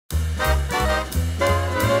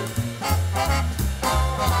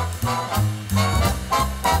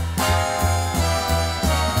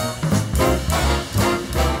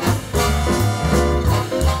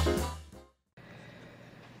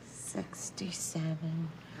7.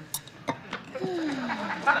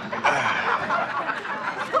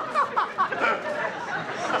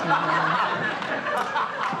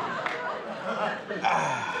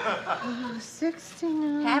 Oh,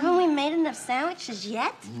 69. Haven't we made enough sandwiches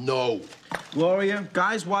yet? No. Gloria,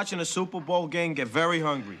 guys watching a Super Bowl game get very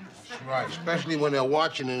hungry. That's right, especially when they're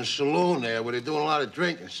watching in a saloon there where they're doing a lot of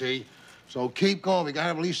drinking, see? So keep going. We gotta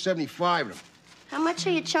have at least 75 of them. How much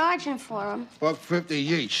are you charging for them? $1.50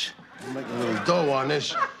 each. I'm making a little dough on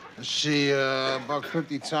this. Let's see,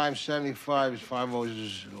 $1.50 times 75 is 5 O's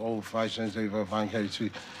is over 5 cents, 35, 5, 32,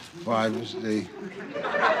 5 is the...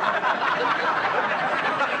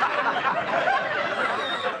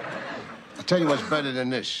 I'll tell you what's better than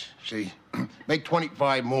this, see? Make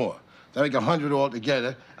 25 more. Then make 100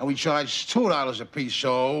 altogether, and we charge $2 a piece,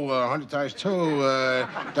 so 100 times 2,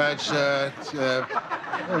 that's, we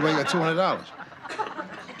got $200.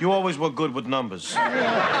 You always were good with numbers.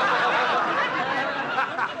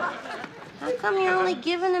 How come you're only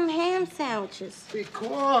giving them ham sandwiches?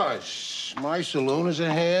 Because my saloon is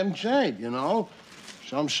a ham joint, you know?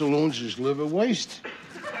 Some saloons is liver waste.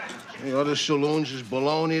 The other saloons is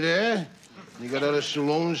bologna there. You got other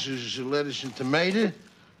saloons is lettuce and tomato.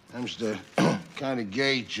 Them's the kind of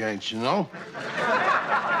gay joints, you know?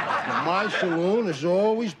 But my saloon has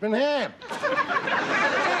always been ham.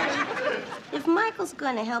 If Michael's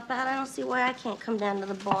going to help out, I don't see why I can't come down to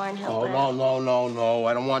the bar and help out. No.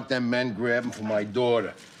 I don't want them men grabbing for my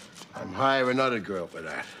daughter. I'm hiring another girl for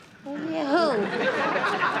that. Oh, yeah, who?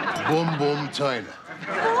 Boom Boom Turner.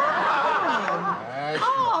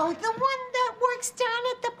 Oh, the one that works down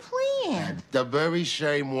at the plant. The very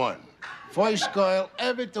same one. First girl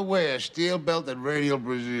ever to wear a steel-belted radial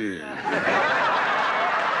brassiere.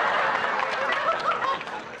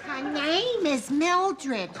 Her name is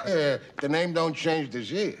Mildred. The name don't change this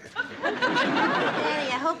year. Daddy,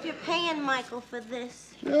 I hope you're paying Michael for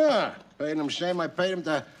this. Yeah, paid him same I paid him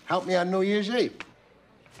to help me on New Year's Eve.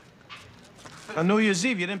 On New Year's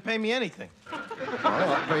Eve, you didn't pay me anything.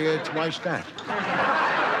 Well, I'll pay you twice that.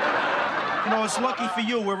 You know, it's lucky for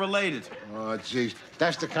you we're related. Oh, jeez.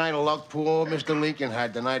 That's the kind of luck poor Mr. Lincoln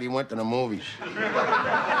had the night he went to the movies.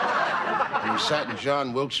 And he sat in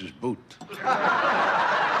John Wilkes' boot.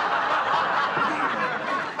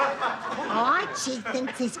 Archie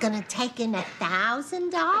thinks he's gonna take in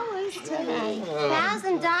 $1,000 today.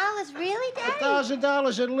 $1,000? Really, Daddy?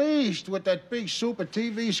 $1,000 at least, with that big super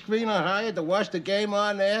TV screen I hired to watch the game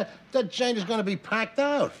on there. That chain is gonna be packed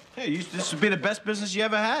out. Hey, this would be the best business you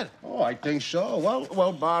ever had. Oh, I think so.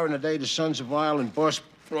 Well, barring the day the Sons of Ireland bus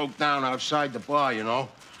broke down outside the bar, you know,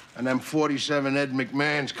 and them 47 Ed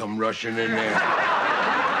McMahons come rushing in there.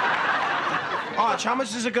 Arch, how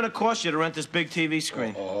much is it gonna cost you to rent this big TV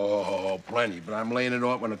screen? Oh, plenty, but I'm laying it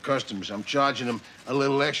off on the customers. I'm charging them a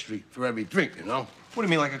little extra for every drink, you know? What do you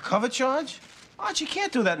mean, like a cover charge? Arch, you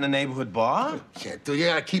can't do that in a neighborhood bar. Can't do. You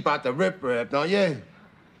gotta keep out the rip-rap, don't you?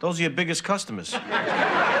 Those are your biggest customers. To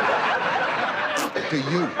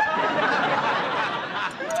you.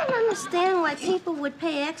 I don't understand why people would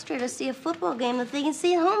pay extra to see a football game if they can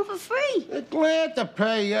see it home for free. They're glad to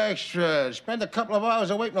pay extra. Spend a couple of hours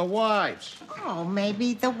awaiting their wives. Oh,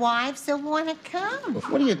 maybe the wives will want to come.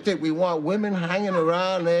 What do you think? We want women hanging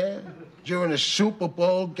around there during a Super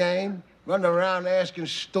Bowl game? Running around asking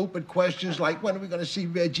stupid questions like, when are we going to see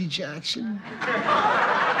Reggie Jackson?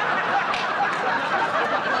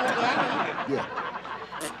 Yeah.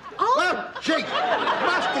 Oh, gee,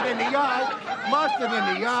 mustard in the eye. Mustard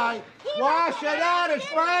in the eye. Wash it out. It's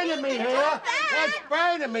burning me here. It's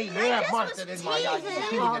burning me here. Mustard in my eye. You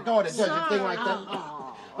see the daughter does a thing like that?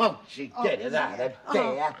 Oh, she get it out of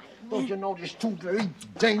there. Don't you know there's 2 very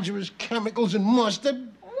dangerous chemicals in mustard?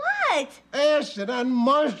 What? Acid and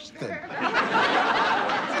mustard.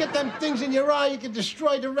 Get them things in your eye, you can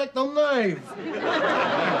destroy the rectal nerve.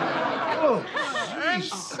 Oh, I'm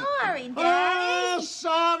sorry, Daddy. Oh,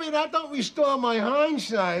 sorry. That don't restore my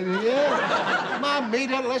hindsight, yeah? Come on,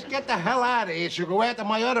 Meathead, let's get the hell out of here. She'll go after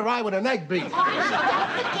my other eye with an egg beat. Don't forget,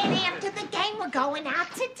 after the game, we're going out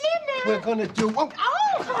to dinner. We're gonna do... Oh!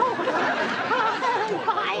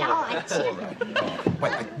 Bye, Archie.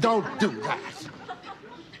 Wait, don't do that.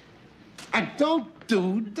 And don't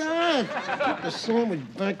do that. Put the sandwich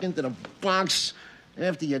back into the box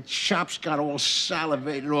after your chops got all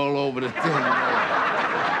salivated all over the thing.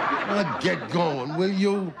 Now get going, will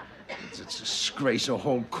you? It's a disgrace, a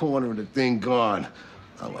whole corner of the thing gone.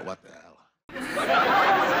 Oh, well, what the hell?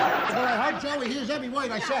 All right, how Joey hears every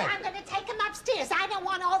word I said. I'm gonna take him upstairs. upstairs. I don't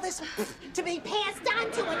want all this to be passed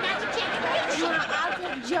on to another generation. Ma, I'll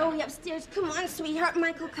take Joey upstairs. Come on, sweetheart.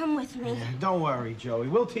 Michael, come with me. Don't worry, Joey.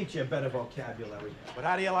 We'll teach you a better vocabulary. But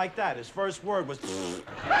how do you like that? His first word was...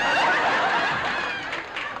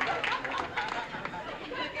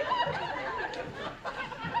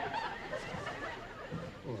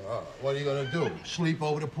 What are you gonna do? Sleep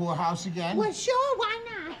over the poorhouse again? Well, sure, why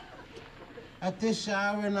not? At this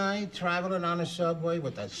hour of night, traveling on a subway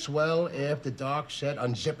with that swell after dark set,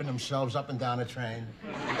 unzipping themselves up and down a train.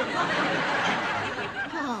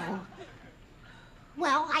 Oh.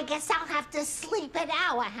 Well, I guess I'll have to sleep at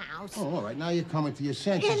our house. Oh, all right. Now you're coming to your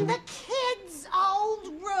senses. In the kids' old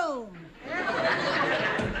room.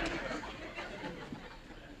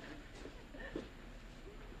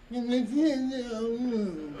 In the kids' old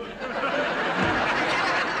room.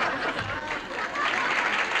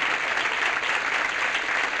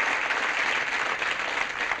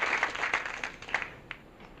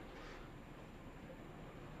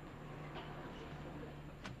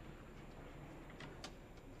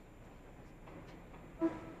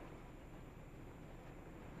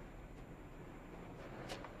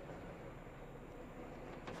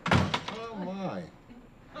 Oh, my.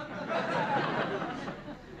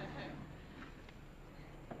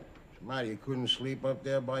 Matter, you couldn't sleep up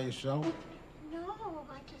there by yourself? No,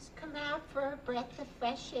 I just come out for a breath of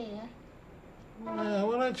fresh air. Yeah,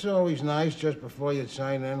 well, that's always nice just before you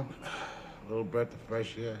sign in. A little breath of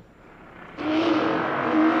fresh air.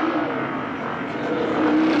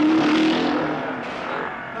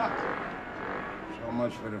 So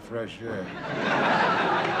much for the fresh air.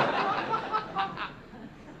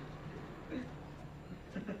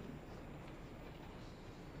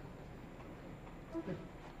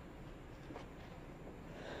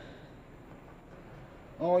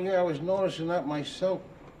 Oh, yeah, I was noticing that myself.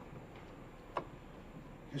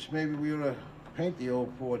 Guess maybe we ought to paint the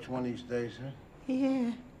old porch one of these days, huh?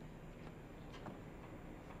 Yeah.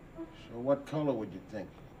 So what color would you think?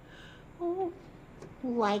 Oh,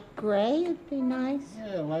 light gray would be nice.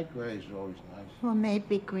 Yeah, light gray is always nice. Or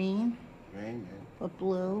maybe green. Green, yeah. Or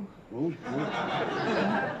blue. Blue's blue.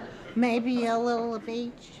 Maybe a little of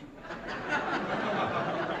each.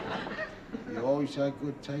 You always had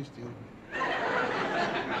good taste, Edith.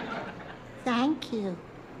 Thank you.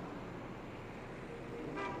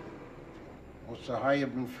 Well, so how you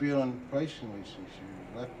been feeling personally since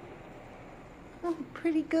you left? Oh,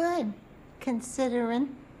 pretty good,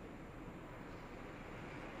 considering.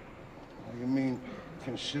 What do you mean,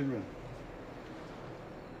 considering?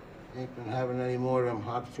 You ain't been having any more of them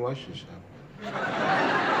hot flushes, have you?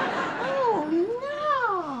 Oh,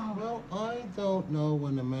 no! Well, I don't know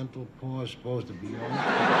when the mental pause is supposed to be on.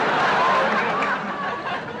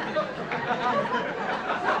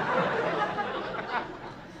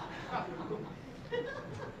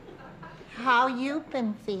 How you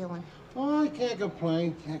been feeling? Oh, I can't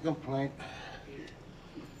complain, can't complain.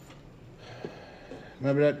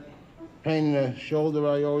 Remember that pain in the shoulder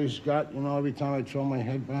I always got, you know, every time I throw my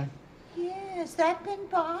head back? Yeah, has that been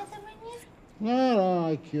bothering you? No,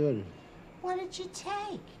 I cured it. What did you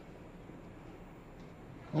take?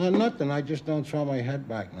 Nothing, I just don't throw my head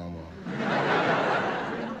back no more.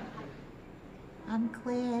 I'm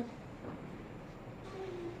glad.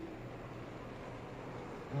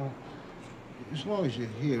 Well, as long as you're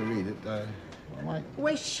here, Edith,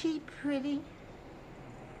 Was she pretty?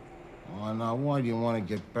 Oh, now, why do you want to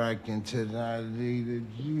get back into that, Edith?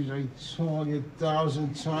 Jeez, I told you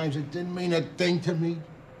 1,000 times it didn't mean a thing to me.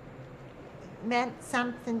 It meant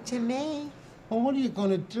something to me. Well, what are you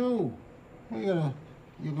gonna do? You're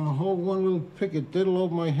gonna hold one little pick of diddle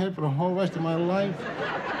over my head for the whole rest of my life?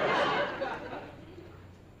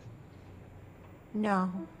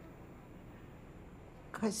 No.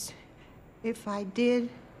 'Cause if I did,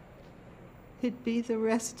 it'd be the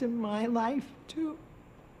rest of my life, too.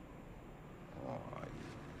 Oh,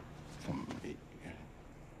 come here.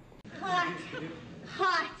 Hot,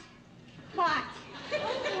 hot, hot.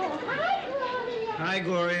 Oh, hi, Gloria. Hi,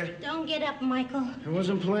 Gloria. Don't get up, Michael. I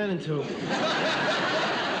wasn't planning to.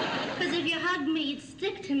 Because if you hugged me, you'd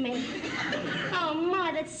stick to me. Oh,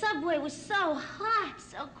 Ma, that subway was so hot,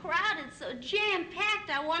 so crowded, so jam-packed,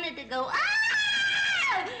 I wanted to go, ah!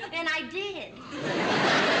 And I did.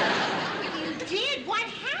 You did? What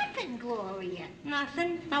happened, Gloria?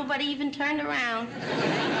 Nothing. Nobody even turned around.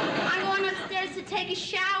 I'm going upstairs to take a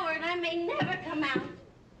shower, and I may never come out.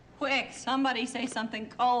 Quick, somebody say something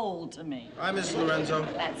cold to me. Hi, Miss Lorenzo.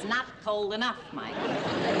 That's not cold enough, Mike.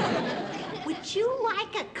 Would you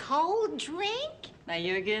like a cold drink? Now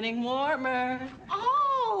you're getting warmer.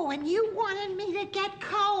 Oh, and you wanted me to get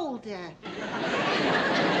colder.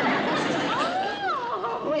 Oh,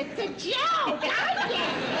 Oh, it's a joke. I get it.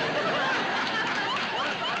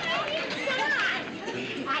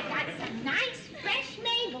 I got some nice,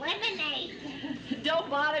 fresh-made lemonade. Don't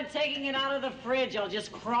bother taking it out of the fridge. I'll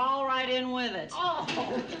just crawl right in with it. Oh.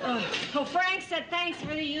 Oh, Frank said thanks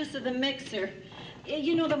for the use of the mixer.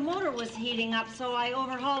 You know, the motor was heating up, so I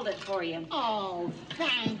overhauled it for you. Oh,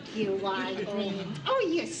 thank you, Irene. Oh,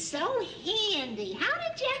 you're so handy. How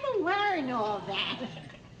did you ever learn all that?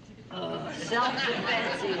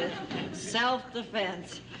 Self-defense, Edith.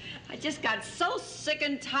 Self-defense. I just got so sick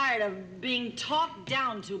and tired of being talked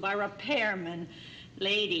down to by repairmen.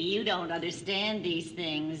 Lady, you don't understand these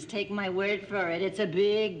things. Take my word for it. It's a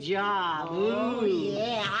big job. Oh, Ooh.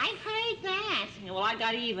 yeah, I've heard that. Well, I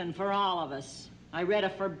got even for all of us. I read a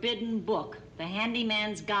forbidden book, The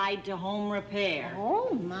Handyman's Guide to Home Repair.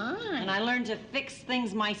 Oh, my. And I learned to fix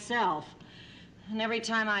things myself. And every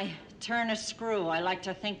time I turn a screw, I like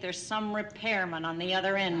to think there's some repairman on the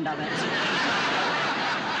other end of it.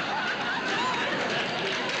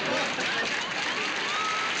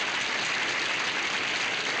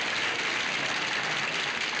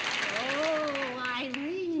 Oh,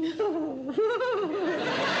 Irene.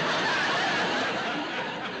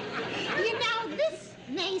 You know, this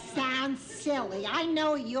may sound silly. I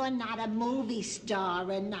know you're not a movie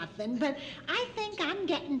star or nothing, but I think I'm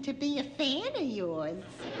getting to be a fan of yours.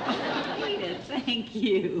 Edith, thank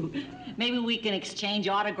you. Maybe we can exchange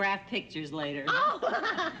autographed pictures later. Oh,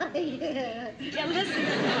 yeah. Yeah, listen.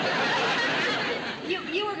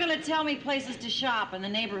 You were going to tell me places to shop in the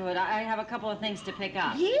neighborhood. I have a couple of things to pick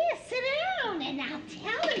up. Yeah, sit down and I'll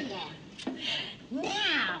tell you.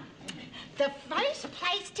 Now, the first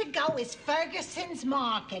place to go is Ferguson's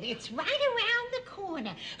Market. It's right around the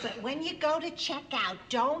corner. But when you go to check out,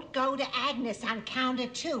 don't go to Agnes on counter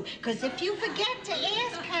 2. Because if you forget to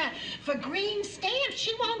ask her for green stamps,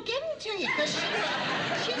 she won't give them to you. Because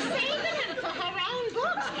she's saving them for her own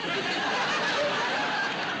books.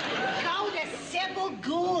 Go to Sybil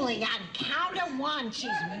Gooley on counter 1. She's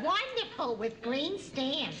wonderful with green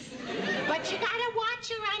stamps. But you gotta watch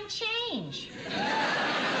her on change.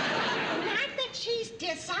 Not that she's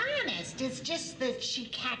dishonest. It's just that she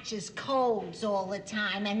catches colds all the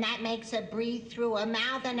time, and that makes her breathe through her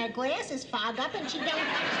mouth, and her glasses fog up, and she don't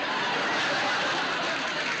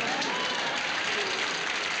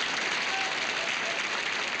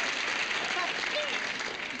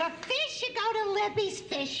For fish, you go to Libby's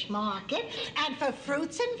Fish Market. And for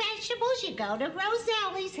fruits and vegetables, you go to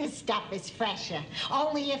Roselli's. His stuff is fresher.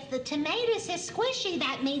 Only if the tomatoes are squishy,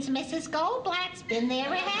 that means Mrs. Goldblatt's been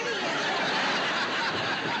there ahead of you.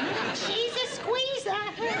 She's a squeezer.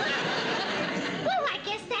 Well, I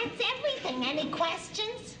guess that's everything. Any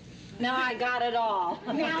questions? No, I got it all.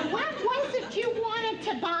 Now, what was it you wanted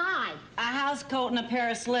to buy? A house coat and a pair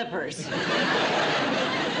of slippers.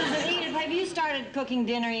 Listen, Edith, have you started cooking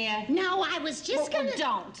dinner yet? No, I was just Well, gonna...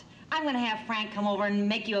 don't. I'm gonna have Frank come over and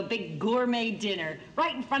make you a big gourmet dinner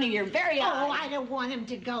right in front of your very eyes. Oh, I don't want him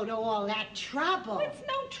to go to all that trouble. It's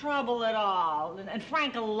no trouble at all, and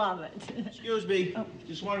Frank will love it. Excuse me.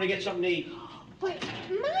 Just wanted to get something to eat. But,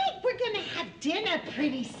 Mike, we're gonna have dinner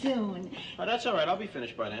pretty soon. Oh, that's all right. I'll be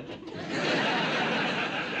finished by then.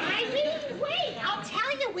 Irene, wait. I'll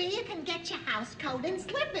tell you where you can get your house coat and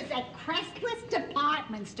slippers at Crestless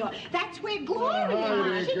Department Store. That's where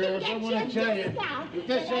Gloria is. She can get you a discount. If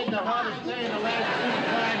this ain't the hardest day in the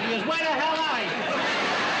last 25 years, Where the hell are you?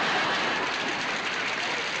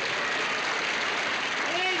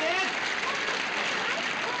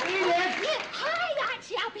 Yeah, hi,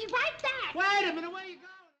 Archie. I'll be right back. Wait a minute. Where are you going?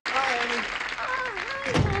 Hi, Amy. Oh,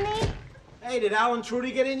 hi, honey. Hey, did Al and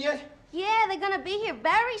Trudy get in yet? Yeah, they're gonna be here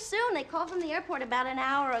very soon. They called from the airport about an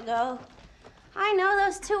hour ago. I know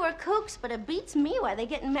those two are kooks, but it beats me why they're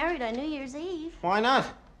getting married on New Year's Eve. Why not?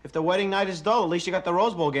 If the wedding night is dull, at least you got the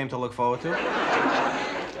Rose Bowl game to look forward to.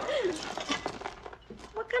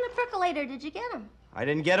 What kind of percolator did you get them? I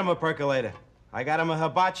didn't get him a percolator. I got him a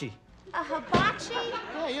hibachi. A hibachi?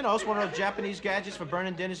 Yeah, you know, it's one of those Japanese gadgets for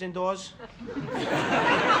burning dinners indoors. I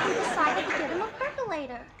thought we decided to get him a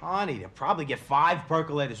percolator. Honey, they'll probably get 5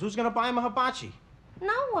 percolators. Who's gonna buy him a hibachi?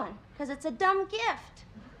 No one, because it's a dumb gift.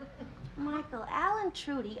 Michael, Al and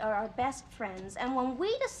Trudy are our best friends, and when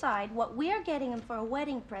we decide what we're getting him for a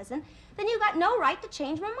wedding present, then you got no right to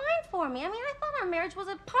change my mind for me. I mean, I thought our marriage was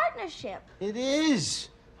a partnership. It is.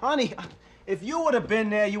 Honey, if you would have been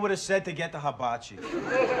there, you would have said to get the hibachi.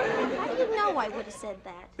 How do you know I would have said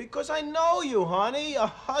that? Because I know you, honey. A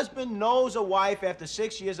husband knows a wife after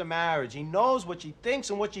 6 years of marriage. He knows what she thinks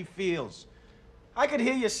and what she feels. I could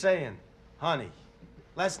hear you saying, honey,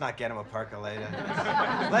 let's not get him a percolator.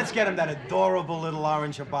 Let's get him that adorable little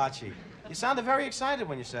orange hibachi. You sounded very excited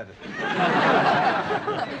when you said it.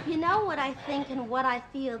 If you know what I think and what I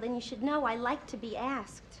feel, then you should know I like to be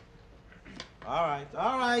asked. All right,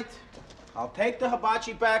 all right. I'll take the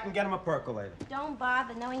hibachi back and get him a percolator. Don't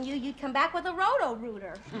bother. Knowing you, you'd come back with a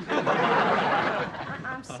roto-rooter.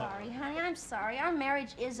 I'm sorry, honey. I'm sorry. Our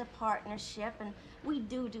marriage is a partnership, and we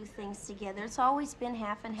do things together. It's always been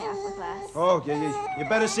half and half with us. Oh, you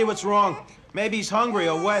better see what's wrong. Maybe he's hungry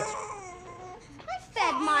or wet. I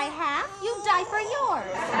fed my half. You diaper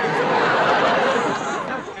yours.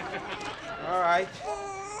 All right.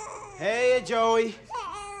 Hey, Joey.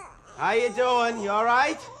 How you doing? You all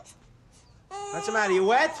right? What's the matter? You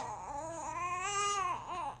wet?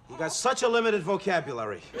 You got such a limited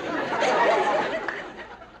vocabulary.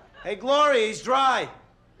 Hey, Gloria, he's dry.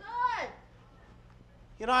 Good.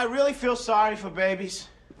 You know, I really feel sorry for babies.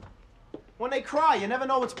 When they cry, you never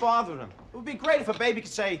know what's bothering them. It would be great if a baby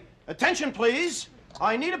could say, "Attention, please.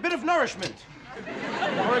 I need a bit of nourishment."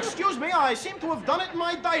 Or, "Excuse me, I seem to have done it in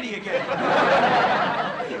my diety again."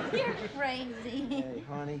 You're crazy. Hey,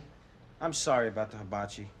 honey, I'm sorry about the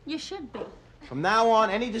hibachi. You should be. From now on,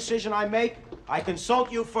 any decision I make, I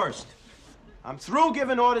consult you first. I'm through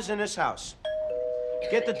giving orders in this house.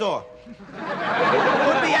 Get the door.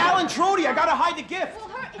 Could be Alan Trudy. I gotta hide the gift. Well,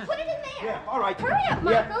 hurry, put it in there. Yeah, all right. Hurry up,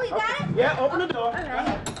 Michael. You got it? Yeah, open the door. All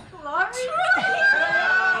right.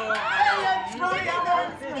 Gloria.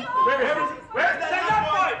 Where's the nut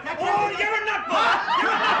boy? Oh, you're a nut boy!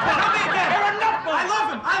 You're a nut boy! Tell me again! You're a nut boy! I love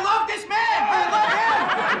him. I love this man. I love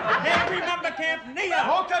him. Hey, remember Camp Neha?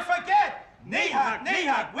 Who could forget? Neha,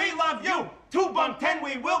 Neha, we love you. 2 bunk 10,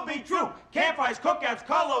 we will be true. Campfires, cookouts,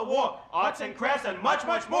 color war, arts and crafts, and much,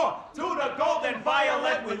 much more. To the golden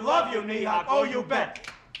violet, we love you, Neha. Oh, you bet.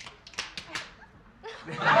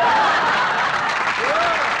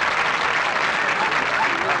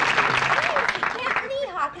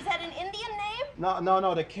 Is that an Indian name?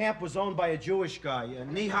 No. The camp was owned by a Jewish guy.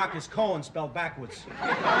 Nihak is Cohen spelled backwards.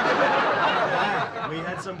 We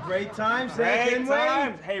had some great times there, didn't we?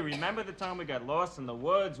 Hey, remember the time we got lost in the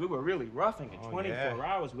woods? We were really roughing it. 24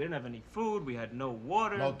 hours. We didn't have any food. We had no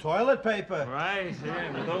water. No toilet paper. Right,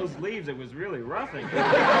 yeah. With those leaves, it was really roughing it.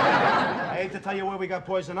 I hate to tell you where we got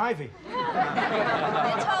poison ivy.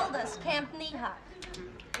 They told us, Camp Nehawk.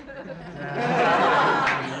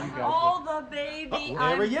 Oh, the baby.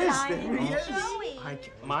 There he is. There he is. Joey.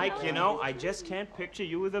 Mike, you know, I just can't picture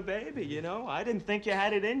you with a baby, you know? I didn't think you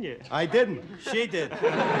had it in you. I didn't. She did. Oh,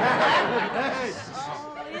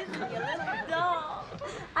 isn't he a little doll?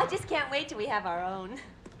 I just can't wait till we have our own.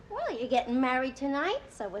 Well, you're getting married tonight,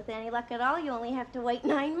 so with any luck at all, you only have to wait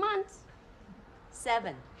 9 months.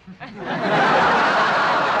 7. We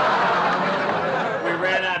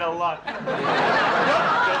ran out of luck.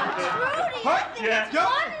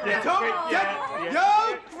 Trudy,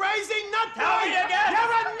 You crazy nut boy!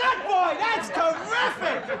 You're a nut boy! That's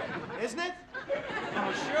terrific! Isn't it?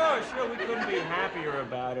 Oh, sure. We couldn't be happier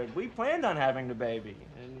about it. We planned on having the baby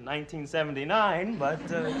in 1979, but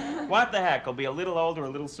what the heck? I'll be a little older a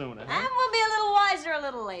little sooner. And we'll be a little wiser a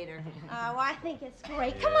little later. Oh, I think it's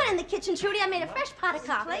great. Come on in the kitchen, Trudy. I made a fresh pot of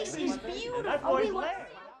coffee. This place is beautiful. That boy's there.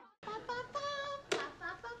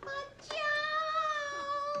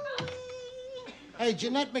 Hey,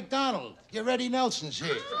 Jeanette McDonald, your Eddie Nelson's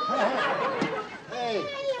here. Hey.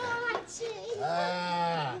 Hello,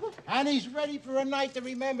 Archie. Annie's ready for a night to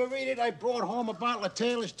remember. Read it. I brought home a bottle of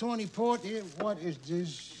Taylor's Tawny Port. Here, what is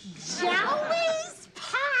this? Joey's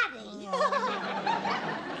party.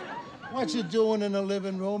 What's it doing in the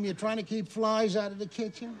living room? You trying to keep flies out of the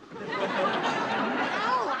kitchen? No,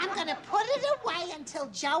 I'm gonna put it away until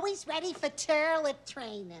Joey's ready for turlet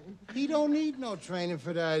training. He don't need no training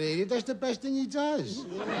for that, idiot. That's the best thing he does.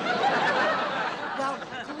 Well,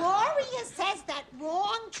 Gloria says that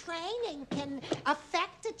wrong training can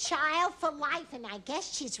affect a child for life, and I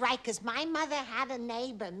guess she's right, because my mother had a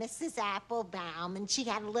neighbor, Mrs. Applebaum, and she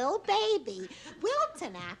had a little baby,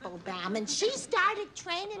 Wilton Applebaum, and she started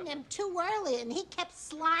training him too early, and he kept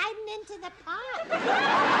sliding into the pot.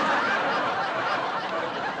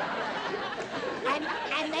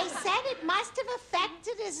 And they said it must have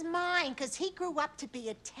affected his mind, because he grew up to be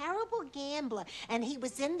a terrible gambler, and he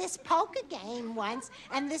was in this poker game once,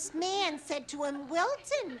 and this man said to him,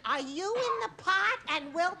 "Wilton, are you in the pot?"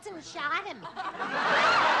 And Wilton shot him.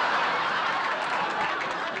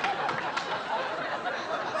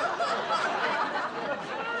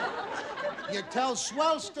 You tell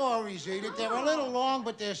swell stories, Edith. They're a little long,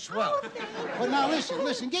 but they're swell. But now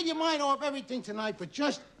listen, get your mind off everything tonight, but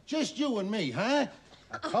just you and me, huh?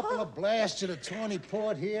 A couple of blasts of the Tawny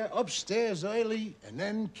Port here, upstairs early, and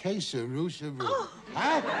then quesaroo.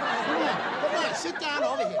 Huh? Come on, sit down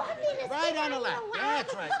on over here. Right on the left.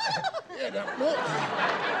 That's right. Yeah, now, move.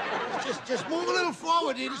 Just move a little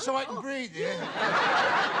forward, Edith, so I can breathe, yeah?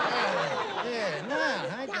 Yeah, now,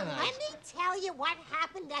 how can I? Let me tell you what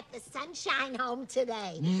happened at the Sunshine Home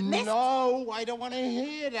today. No, I don't want to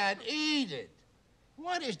hear that. Edith.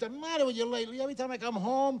 What is the matter with you lately? Every time I come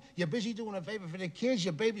home, you're busy doing a favor for the kids,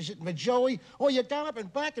 you're babysitting for Joey, or you're galloping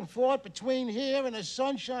back and forth between here and the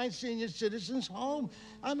Sunshine Senior Citizens Home.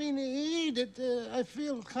 I mean, Edith, I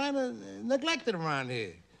feel kind of neglected around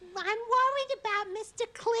here. I'm worried about Mr.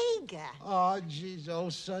 Klieger. Oh, geez,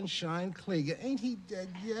 old Sunshine Klieger. Ain't he dead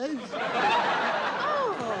yet?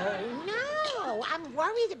 Oh, no. I'm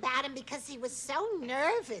worried about him because he was so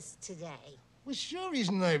nervous today. Well, sure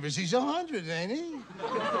he's nervous. He's 100, ain't he?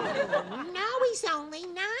 Oh, no, he's only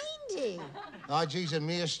 90. Oh, geez, a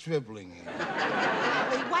mere stripling.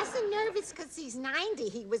 He wasn't nervous because he's 90.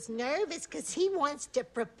 He was nervous because he wants to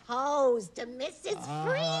propose to Mrs.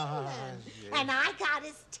 Freeman. And I got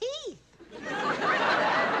his teeth.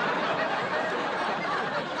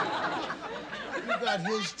 You got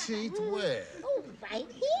his teeth where? Oh, right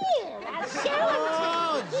here. I'll show him to you.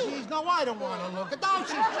 Oh, jeez. No, I don't want to look. Don't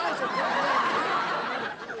you?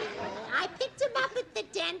 I picked him up at the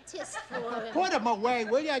dentist for him. Put him away,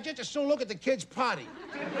 will you? I just as soon look at the kid's potty.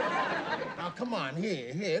 Now, come on,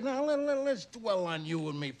 here. Now, let's dwell on you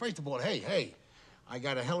and me. First of all, hey, I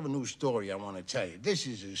got a hell of a new story I want to tell you. This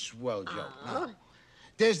is a swell joke. Now,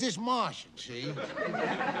 there's this Martian, see?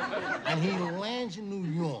 And he lands in New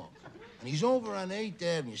York. And he's over on 8th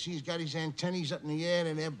Avenue. See, he's got his antennas up in the air,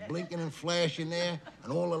 and they're blinking and flashing there,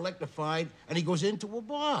 and all electrified, and he goes into a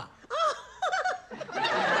bar.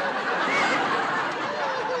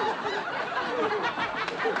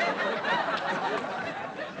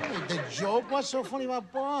 Hey, the joke? What's so funny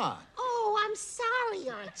about bar? Oh, I'm sorry,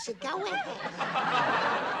 Archie. Go ahead.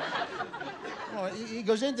 Oh, he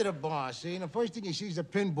goes into the bar, see, and the first thing he sees is a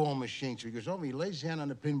pinball machine. So he goes over, he lays his hand on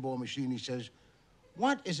the pinball machine, he says,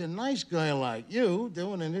 "What is a nice guy like you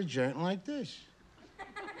doing in a joint like this?"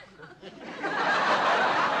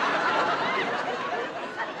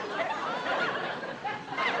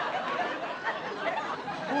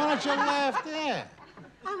 Why don't you laugh there?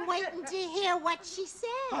 I'm waiting to hear what she said.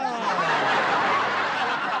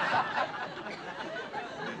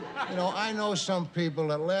 You know, I know some people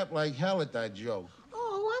that laugh like hell at that joke.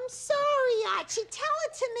 Oh, I'm sorry, Archie. Tell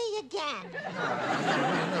it to me again.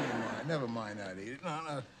 Never mind that, Edith.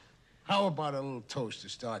 No. How about a little toast to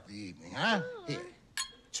start the evening, huh? Here.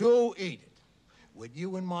 To Edith. With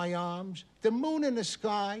you in my arms, the moon in the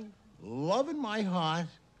sky, love in my heart,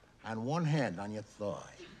 and one hand on your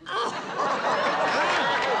thigh. Oh,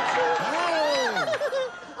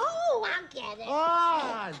 I'll get it.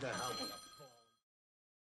 Ah, the hell.